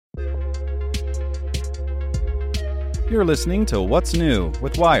You're listening to What's New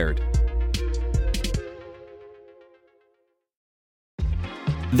with Wired.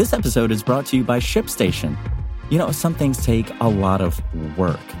 This episode is brought to you by ShipStation. You know, some things take a lot of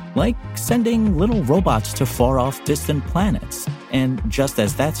work, like sending little robots to far-off distant planets. And just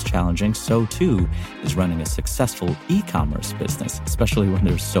as that's challenging, so too is running a successful e-commerce business, especially when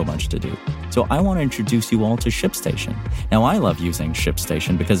there's so much to do. So I want to introduce you all to ShipStation. Now, I love using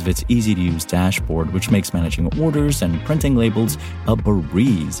ShipStation because of its easy-to-use dashboard, which makes managing orders and printing labels a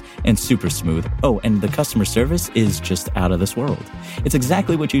breeze and super smooth. Oh, and the customer service is just out of this world. It's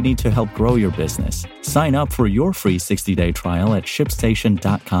exactly what you need to help grow your business. Sign up for your free 60-day trial at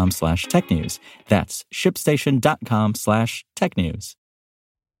shipstation.com/technews. That's shipstation.com/technews.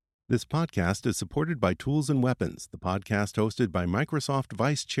 This podcast is supported by Tools and Weapons, the podcast hosted by Microsoft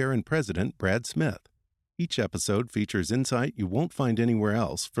Vice Chair and President Brad Smith. Each episode features insight you won't find anywhere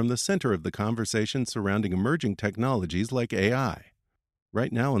else from the center of the conversation surrounding emerging technologies like AI.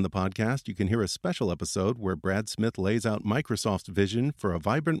 Right now on the podcast, you can hear a special episode where Brad Smith lays out Microsoft's vision for a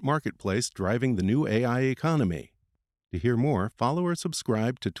vibrant marketplace driving the new AI economy. To hear more, follow or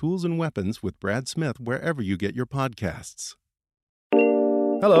subscribe to Tools and Weapons with Brad Smith wherever you get your podcasts.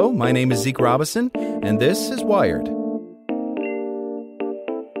 Hello, my name is Zeke Robison, and this is Wired.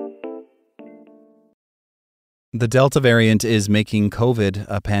 The Delta variant is making COVID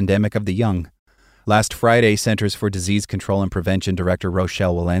a pandemic of the young. Last Friday, Centers for Disease Control and Prevention Director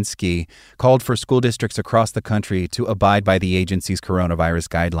Rochelle Walensky called for school districts across the country to abide by the agency's coronavirus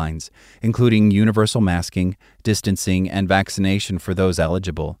guidelines, including universal masking, distancing, and vaccination for those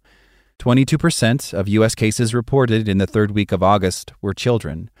eligible. 22% of U.S. cases reported in the third week of August were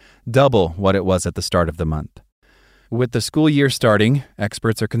children, double what it was at the start of the month. With the school year starting,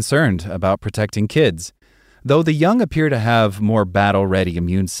 experts are concerned about protecting kids. Though the young appear to have more battle-ready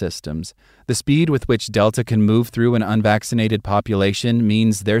immune systems, the speed with which Delta can move through an unvaccinated population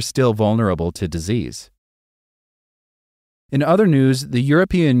means they're still vulnerable to disease. In other news, the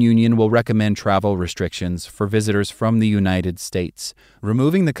European Union will recommend travel restrictions for visitors from the United States,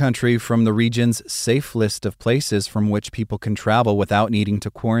 removing the country from the region's safe list of places from which people can travel without needing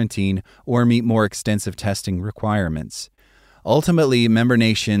to quarantine or meet more extensive testing requirements. Ultimately, member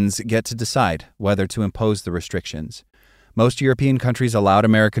nations get to decide whether to impose the restrictions. Most European countries allowed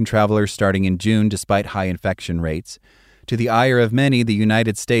American travelers starting in June despite high infection rates. To the ire of many, the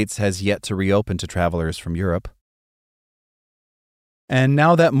United States has yet to reopen to travelers from Europe. And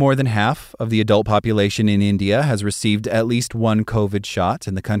now that more than half of the adult population in India has received at least one COVID shot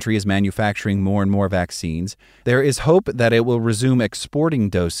and the country is manufacturing more and more vaccines, there is hope that it will resume exporting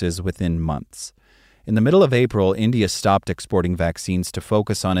doses within months. In the middle of April, India stopped exporting vaccines to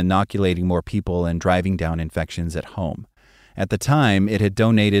focus on inoculating more people and driving down infections at home. At the time, it had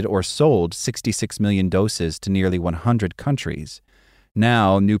donated or sold 66 million doses to nearly 100 countries.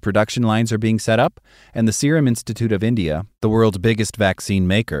 Now, new production lines are being set up, and the Serum Institute of India, the world's biggest vaccine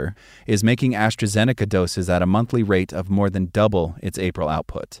maker, is making AstraZeneca doses at a monthly rate of more than double its April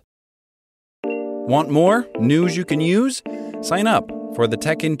output. Want more news you can use? Sign up for the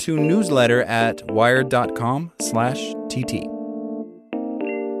Tech in 2 newsletter at wired.com/TT.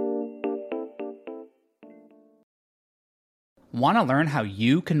 Want to learn how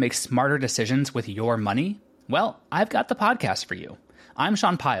you can make smarter decisions with your money? Well, I've got the podcast for you. I'm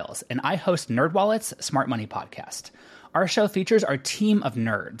Sean Piles, and I host NerdWallet's Smart Money Podcast. Our show features our team of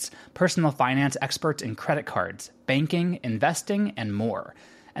nerds, personal finance experts in credit cards, banking, investing, and more.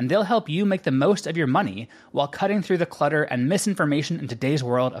 And they'll help you make the most of your money while cutting through the clutter and misinformation in today's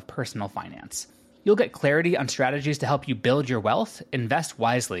world of personal finance. You'll get clarity on strategies to help you build your wealth, invest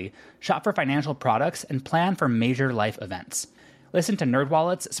wisely, shop for financial products, and plan for major life events. Listen to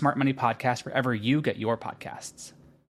NerdWallet's Smart Money Podcast wherever you get your podcasts.